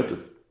HaMoed is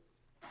Yontif.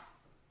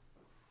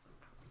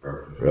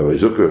 Rabbi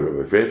Zucker,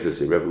 Rabbi Francis,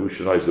 they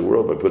revolutionized the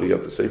world by putting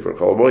out the Sefer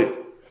Chol HaMoed.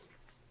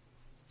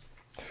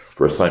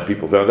 First time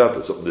people found out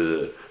that something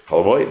to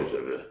Chol HaMoed is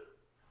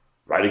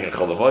right riding in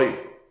Chalamoy.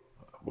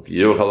 What can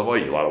you do with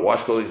Chalamoy? You're allowed to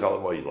wash clothing in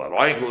Chalamoy. You're allowed to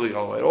iron clothing in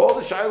Chalamoy. All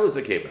the shilas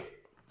that came out.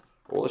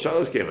 All the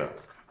shilas came out.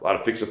 A lot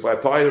of fix a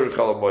flat tire in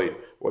Chalamoy.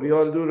 What are you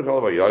allowed to do in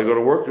Chalamoy? You allowed to go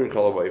to work during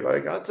Chalamoy.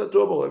 Right? It's a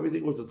tumult.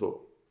 Everything was a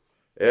tumult.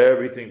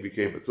 Everything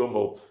became a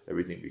tumult.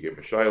 Everything became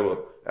a shilah.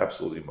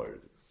 Absolutely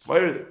murdered.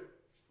 Murdered.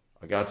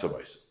 I got some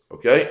ice.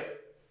 Okay?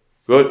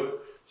 Good.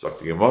 So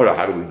the Gemara,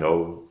 how do we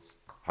know?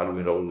 How do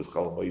we know that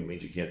Chalamoy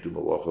means you can't do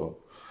malacha?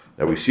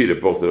 Now we see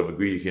that both of them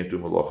agree you can't do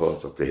malacha.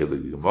 It's up to the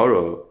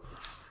Gemara.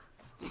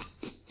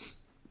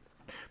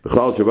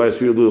 How do we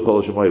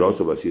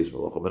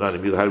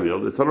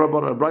know? It's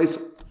Tanarabban and Brisa.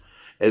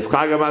 It's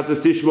Chagamatzes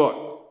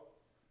Tishmor.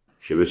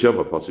 Shabbos Yom,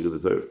 a pasuk in the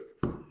Torah.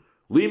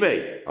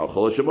 Limei al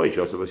Chol Shemoy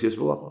Shos B'Siyas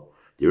Malacha.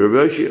 The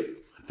Rabbi Yoshia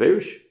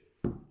Ferish.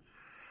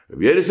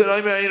 Rabbi Yedison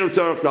Aimer Ein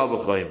Utzarach Kal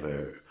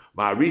B'Chaimer.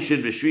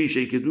 Ma'arishin V'Shvi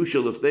Shei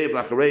Kedusha L'Ftei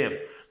B'Achareim.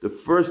 The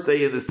first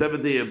day and the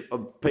seventh day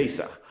of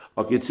Pesach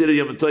are considered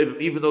Yom Tovim,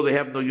 even though they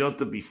have no Yom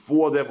Tov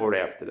before them or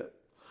after them.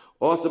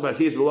 Also,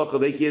 B'Siyas Malacha,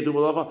 they can't do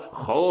Malacha.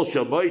 Chol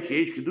Shemoy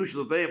Sheish Kedusha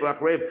L'Ftei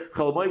B'Achareim.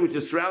 Chalamoy, which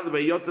is surrounded by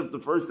Yom Tov the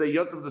first day,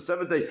 Yom Tov the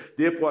seventh day.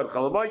 Therefore, at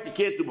Chalamoy, you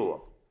can't do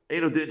Malacha.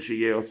 Ain't no din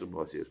Sheyeh also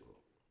B'Siyas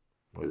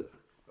Malacha.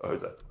 What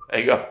is that?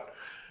 Hang on.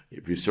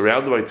 If you're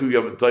surrounded by two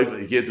Yom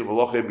Tovim, you can't do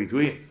Malacha in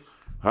between.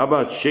 How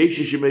about Sheish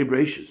Shemei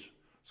Breishis?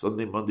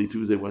 Sunday, Monday,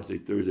 Tuesday, Wednesday,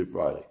 Thursday,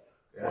 Friday.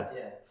 Yeah.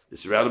 You're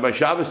surrounded by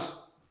Shabbos.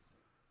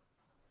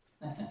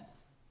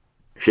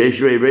 Sheish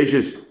Shemei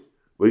Breishis.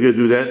 What are you going to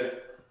do then?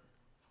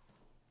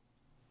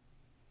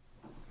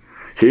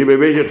 Sheish Shemei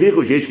Breishis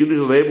Chichu. Sheish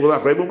Kedusha Lehem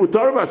Gulach Reim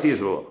Mutar B'Siyas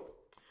Malacha.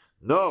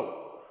 No.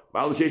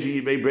 Ba'al Sheish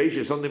Shemei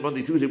Breishis. Sunday,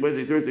 Monday, Tuesday,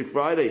 Wednesday, Thursday,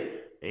 Friday.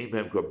 Ain't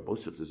Mem Korban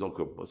Musaf. There's no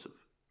Korban Musaf.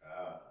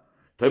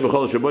 You bring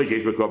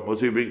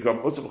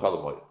Korban Musaf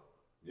Chalamoy.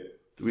 Yeah.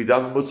 Do we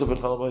daven Musaf at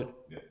Chalamoy?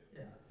 Yeah.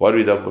 Why do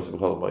we daven Musaf at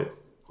Chalamoy?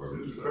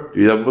 Do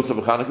you daven Musaf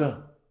at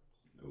Chanukah?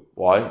 No.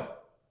 Why?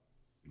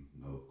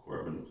 No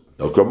Korban.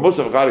 No Korban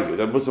Musaf at Chanukah. Do you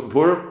daven Musaf at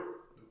Purim?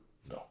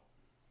 No.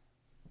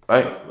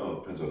 Right? No, it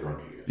depends how drunk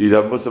you get. Do you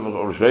daven Musaf at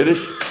Rosh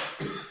Chodesh?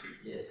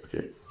 Yes.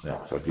 Okay. Now,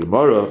 so the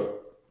Gemara.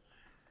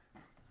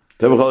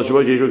 Tell me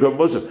Chalamoy, you bring Korban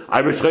Musaf.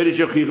 I'm Rosh Chodesh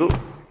Yochichu.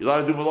 You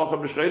allowed to do Malach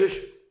on Rosh Chodesh?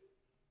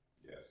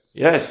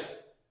 Yes.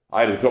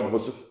 I had a Korban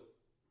Musaf.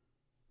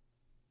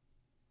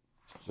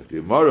 So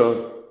the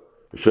Gemara,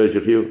 Rosh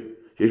Chodesh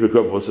Yesh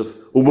Korban Musaf,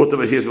 Umuta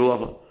B'Siyas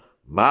Malacha.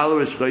 Mal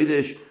Rosh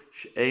Chodesh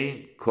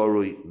she'ein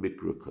koroi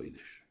Mikra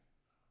Kodesh.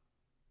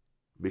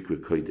 Mikra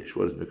Kodesh.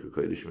 What does Mikra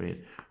Kodesh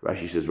mean?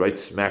 Rashi says right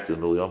smack in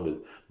the middle of it.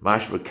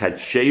 Mashma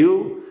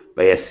Kadsheu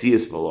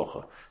B'Asiyas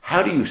Malacha.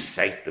 How do you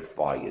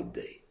sanctify a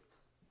day?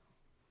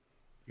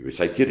 You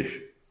recite Kiddush.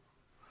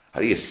 How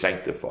do you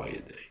sanctify a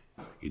day?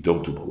 You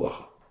don't do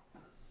Malacha.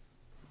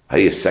 How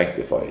do you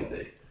sanctify a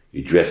day?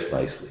 You dress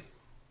nicely.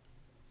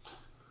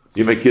 Do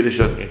you make Kiddush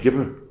on Yom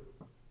Kippur?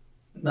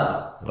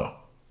 No. No.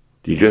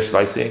 Do you dress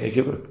nicely on Yom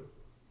Kippur?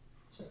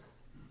 Sure.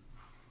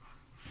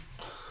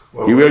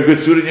 Well, You wear a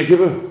good suit in Yom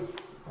Kippur?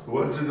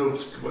 why is there no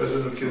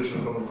Kiddush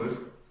on Chalamoy?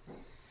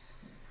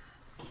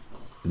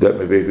 That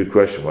may be a good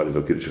question. Why does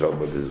no Kiddush on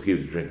Chalamoy? Does it keep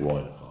to drink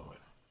wine on Chalamoy?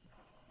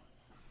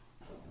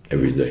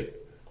 Every day.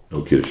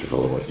 No Kiddush on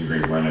Chalamoy. You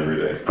drink wine every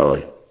day?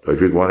 Do I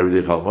drink wine every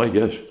day on Chalamoy?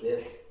 Yes. Yes.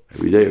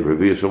 Every day, a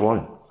review some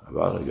wine. I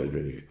got to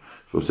drink it.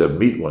 Supposed to have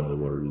meat one of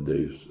the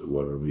days,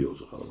 one of the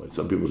meals.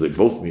 Some people say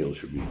both meals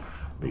should be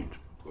meat.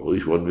 Well, at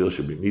least one meal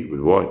should be meat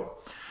with wine.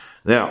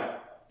 Now,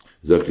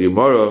 Zak the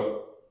Gemara.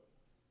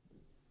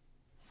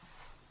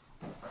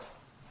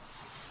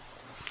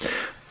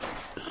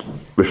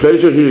 B'Chodesh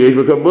Yochichu yesh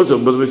become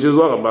Muslim, but B'Siyas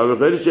Malacha.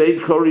 B'Chodesh she'ein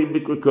koroi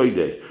Mikra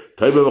Kodesh.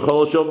 Time of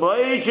Chol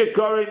Shemoy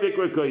she'koroi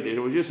Mikra Kodesh. I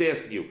was just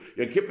asking you.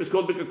 Your kippur is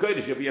called Mikra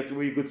Kodesh. You have to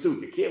wear a good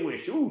suit. You can't wear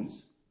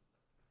shoes.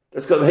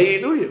 That's called Hey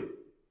Nuyim.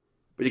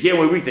 But you can't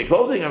wear weekday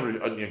clothing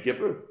on Yom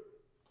Kippur.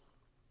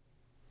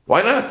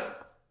 Why not?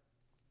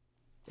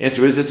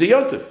 Answer is it's a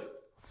Yom Tov.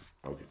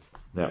 Okay.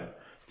 Now,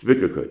 it's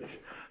Mikra Kodesh.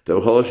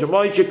 Time Chol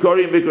Shemoy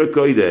she'koroi Mikra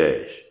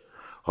Kodesh.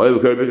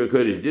 However, Mikra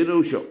Kodesh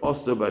dinu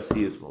she'osa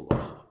B'Siyas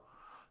Malacha.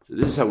 So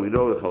this is how we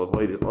know that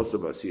Chalamoy is osa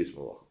B'Siyas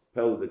Malacha.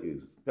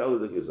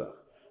 Peladik Izach.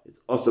 It's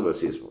osa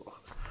B'Siyas Malacha.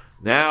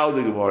 Now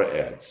the Gemara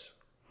adds.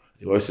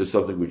 The Gemara says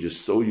something which is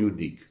so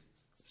unique.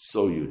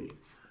 So unique.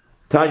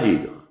 Tanya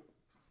Yidach.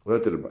 We're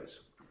to the Bais.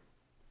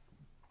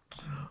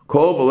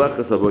 Kol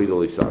Melechas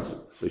Avodah L'Sasim.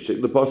 So you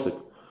shake the pasuk.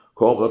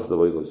 Kol Melechas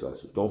Avodah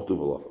L'Sasim. Don't do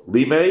Malacha.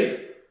 Limei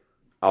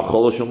Al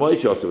Chol Shemoy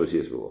She'osa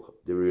B'Siyas Malacha.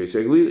 They were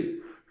saying Lili.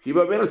 You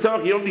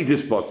don't need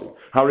this pasuk.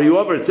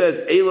 However, it says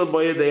Eila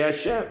Moyedei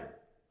Hashem.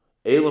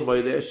 Eila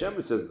Moedei Hashem,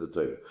 it says in the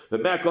Torah. The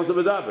Mac also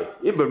medaber.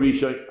 In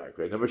Barishon, I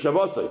create number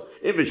Shabbosai.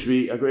 In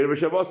B'Shvi, I create number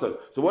Shabbosai.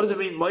 So what does it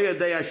mean,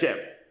 Moedei Hashem?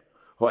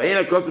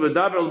 Ho'ena kosa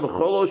medaber al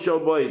mecholo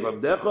shalmoy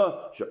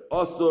lamdecha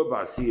she'asor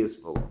b'asiyas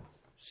malach.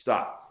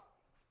 Stop.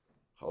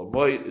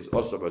 Chalamoy is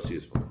asor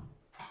b'asiyas malach.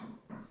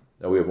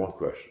 Now we have one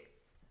question.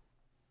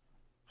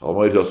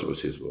 Chalamoy is asor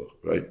b'asiyas malach,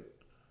 right?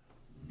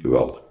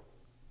 Gewaldig.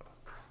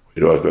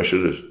 You know what the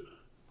question is?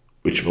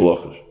 Which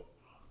malach is?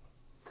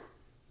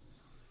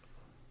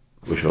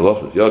 Which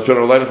malach is? You're trying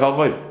to rely on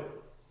Chalamoy.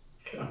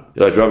 Sure.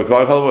 You like to drive a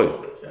car, Chalamoid?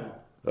 Sure.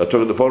 I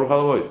took the photo,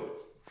 Chalamoid.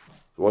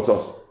 So what's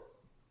else?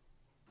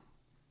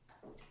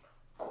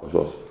 What's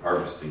else?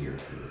 Harvesting your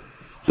food.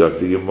 Zak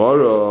the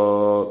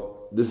Gemara.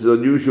 This is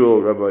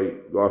unusual, Rabbi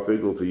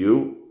Garfinkel, for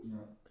you.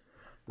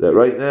 That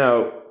right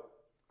now,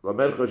 now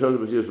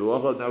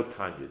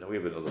Tanya. Now we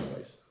have another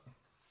place.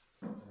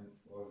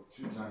 Or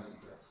 2 times in class.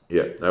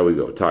 Yeah, now we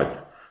go.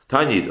 Tanya.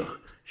 Tanya.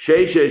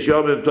 Sheish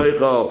Yomim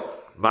Toichal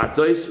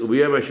Matos,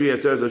 Ubiyam Ashvi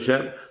Atzor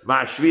Hashem,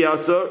 Mashvi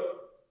Atzor,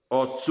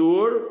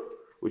 Otzur,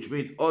 which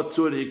means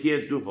Otzur, you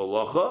can't do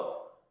Malacha.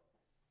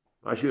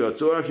 Mashvi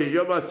Atzor, Sheish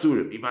Yom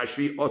Atzurim,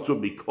 Mashvi Otzur,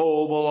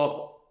 Mikol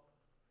Malacha.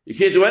 You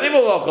can't do any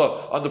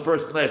Malacha on the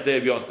first and last day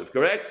of Yom Tov,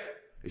 correct?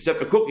 Except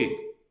for cooking.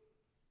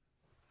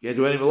 You can't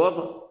do any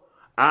Malacha.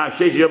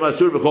 Sheish Yom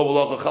Atzur, Mikol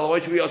Malacha,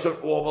 Chalawai Shvi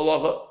Atzor, all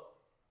Malacha.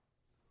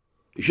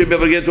 You shouldn't be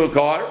able to get into a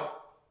car.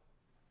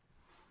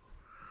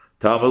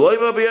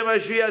 Tamaloima b'yom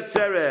hashvi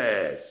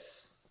atzeres.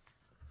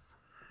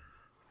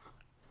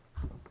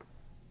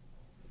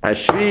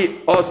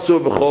 Hashvi otzur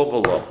b'chol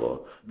malacha.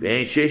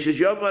 V'ein sheishes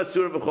yom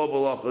atzur b'chol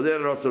malacha.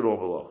 Then asur all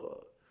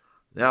malacha.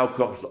 Now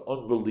comes the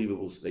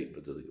unbelievable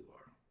statement of the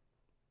Gemara.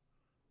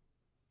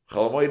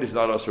 Chalamoid is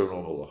not asur in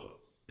all malacha.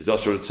 It's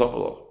asur in some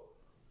malacha.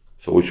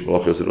 So which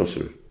malacha is it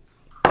asur?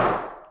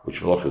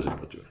 Which malacha is it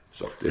asur?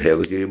 So the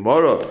Heilige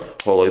Gemara.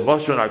 Holei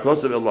masur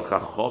na'kosav el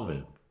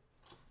lachachomim.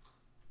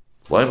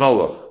 Why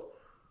malach?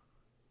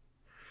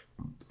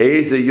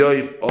 Eze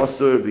yoyim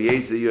asur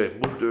v'eze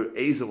yoyim muter,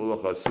 eze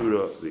malacha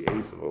asura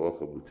v'eze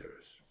malacha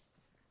muteres.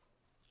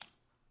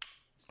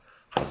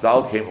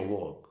 Chazal came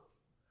along,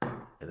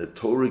 and the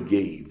Torah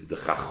gave the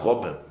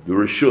chachomim, the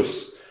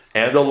reshus,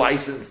 and the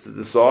license to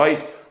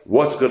decide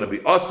what's going to be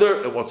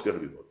asur and what's going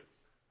to be muter.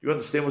 You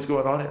understand what's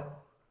going on here?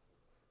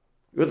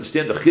 You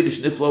understand the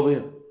chiddush nifla over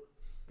here?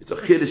 It's a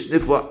chiddush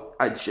nifla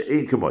ad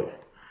she'ein kamoy.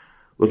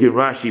 Look at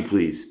Rashi,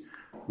 please.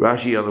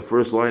 Rashi on the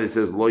first line, it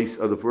says lois.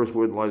 The first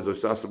word in the line is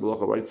osasa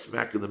b'locha, right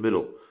smack in the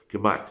middle.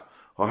 Kemat.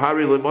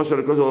 Hahari le'mosar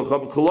lekosel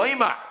l'cham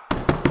kloima.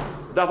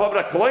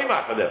 Dafabra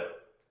kloima for them.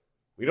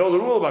 We know the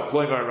rule about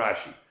kloima and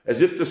Rashi,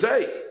 as if to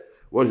say,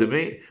 what does it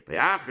mean? You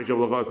can't do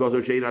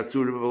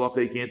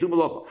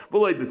b'locha.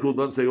 V'loi b'kul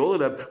doesn't say all of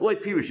them. V'loi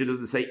pirish, it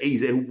doesn't say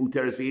ezehu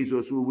muteres v'ezu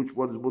asur, which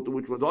one is muter,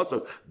 which one's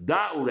also.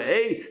 Da'u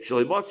re'eh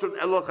shalei mosar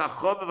elo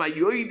chachomim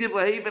ha'yoidim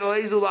leheim and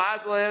lehezu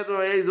la'ad lehedu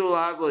lehezu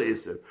la'ad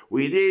leheser.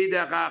 We need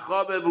a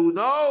chachomim who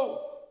know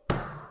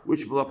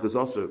which b'locha is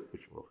also,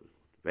 which b'locha is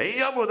muter. V'ein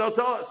yamu, they'll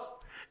tell us.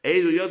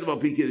 Ezu yodim al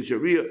pi kiddush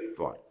sharia.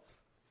 Fine.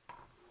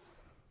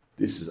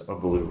 This is an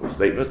unbelievable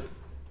statement,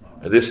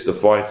 and this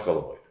defines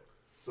Chalamoid.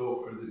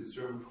 So, are the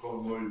Israelis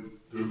called more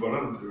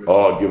Durbanan?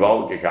 Oh,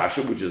 Gival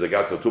Gekasha, which is a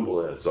Gatsa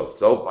Tubal in itself.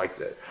 Mike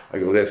said, I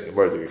go ask him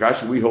about the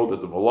Gekasha. We hold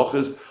that the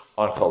Malachas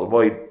on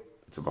Chalamoid,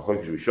 it's a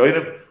Machlokes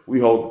Rishonim, we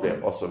hold that they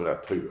have also in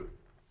our Torah.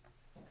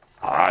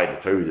 The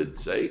Torah didn't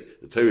say.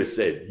 The Torah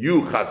said,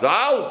 you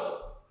Chazal,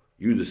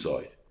 you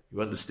decide.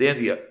 You understand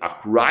the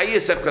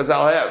Achrayas that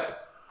Chazal have.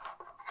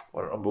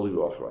 What an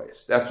unbelievable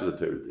Achrayas. That's what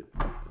the Torah did.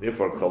 And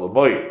therefore,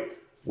 Chalamoid,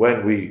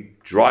 when we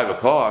drive a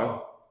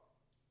car,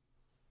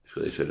 so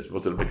they said it's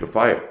mutter to make a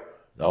fire,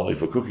 not only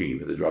for cooking,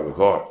 even to drive a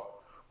car.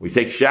 We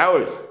take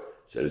showers,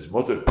 said it's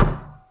mutter.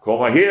 Call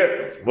my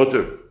hair, it's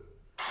mutter.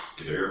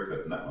 Get a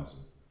haircut, not one.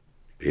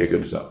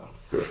 Haircut is not one.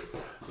 Correct.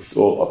 It's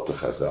all up to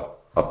Chazal.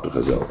 Up to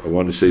Chazal. I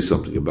want to say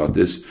something about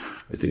this.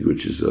 I think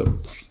which is I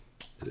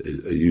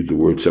used the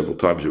word several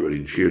times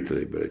already in Shir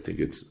today, but I think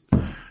it's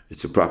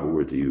a proper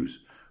word to use.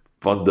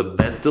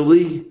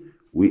 Fundamentally,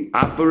 we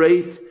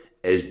operate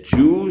as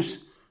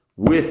Jews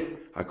with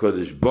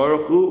HaKadosh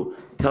Baruch Hu,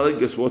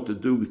 telling us what to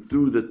do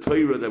through the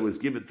Torah that was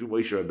given through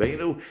Moshe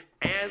Rabbeinu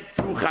and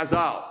through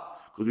Chazal.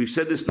 Because we've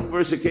said this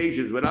numerous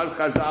occasions. Without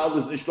Chazal,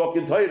 there's Nishtok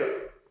in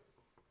Torah.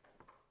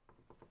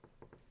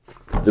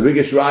 The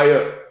biggest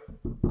raya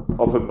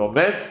of a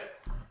moment,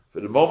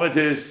 for the moment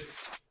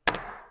is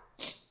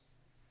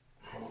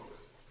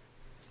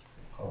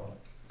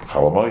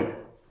Chalamoid.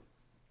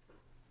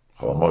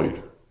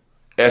 Chalamoid.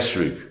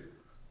 Esrig.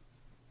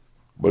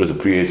 What is a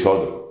pre-Eitz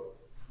Hodor?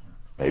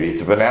 Maybe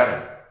it's a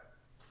banana.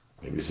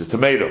 Maybe it's a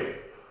tomato.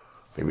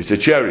 Maybe it's a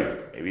cherry.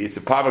 Maybe it's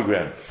a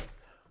pomegranate.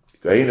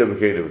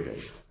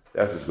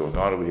 That's what's going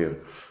on over here.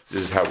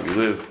 This is how we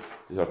live.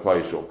 This is how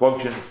Klal Yisrael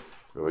functions.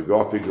 Rabbi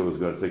Garfinkel is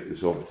going to take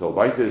this home and tell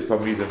Vaita his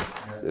Talmidim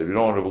that if you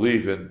don't want to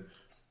believe in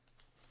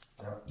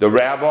the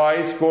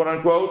rabbis, quote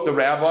unquote, the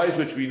rabbis,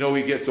 which we know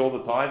he gets all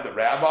the time, the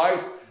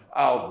rabbis,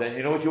 then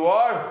you know what you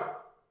are?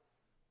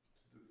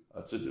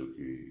 A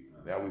Tzeduki.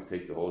 Now we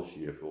take the whole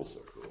Shia full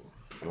circle.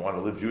 You want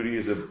to live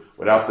Judaism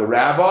without the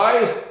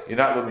rabbis, you're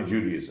not living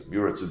Judaism.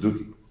 You're a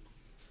Tzeduki.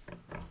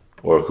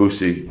 Or a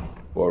Kusi,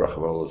 or a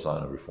Chaval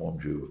Lazan, a Reform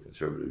Jew, a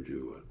Conservative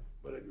Jew, and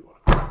whatever you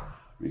want.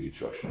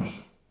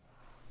 Reconstructionists.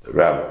 The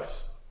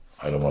rabbis.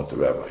 I don't want the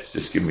rabbis.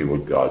 Just give me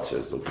what God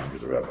says. Don't give me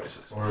what the rabbi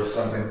says. Or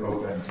something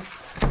open.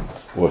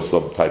 Or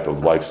some type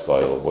of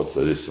lifestyle of what's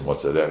this and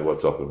what's that,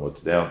 what's up and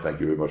what's down. Thank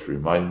you very much for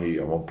reminding me.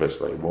 I won't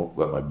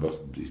let my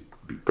button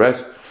be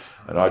pressed.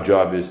 And our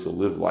job is to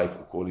live life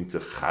according to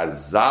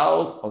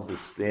Chazal's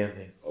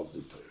understanding of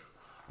the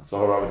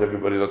So,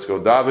 everybody, let's go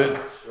daven.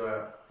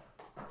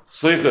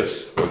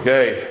 Slichus,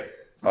 okay.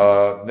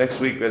 Next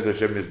week, as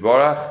Hashem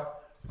Yisbarach,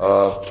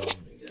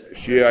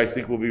 Shia, I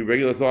think, will be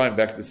regular time,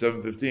 back to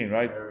 7:15,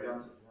 right?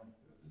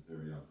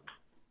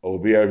 Oh, it'll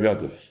be Erev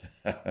Yontif.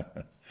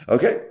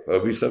 Okay,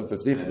 it'll be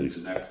 7:15 at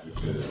least.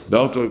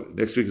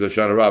 Next week is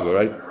Hoshana Rabbah,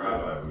 right?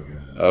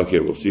 Okay,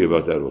 we'll see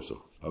about that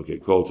also. Okay,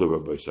 call to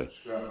Rabbi Say.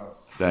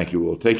 Thank you. We'll take care.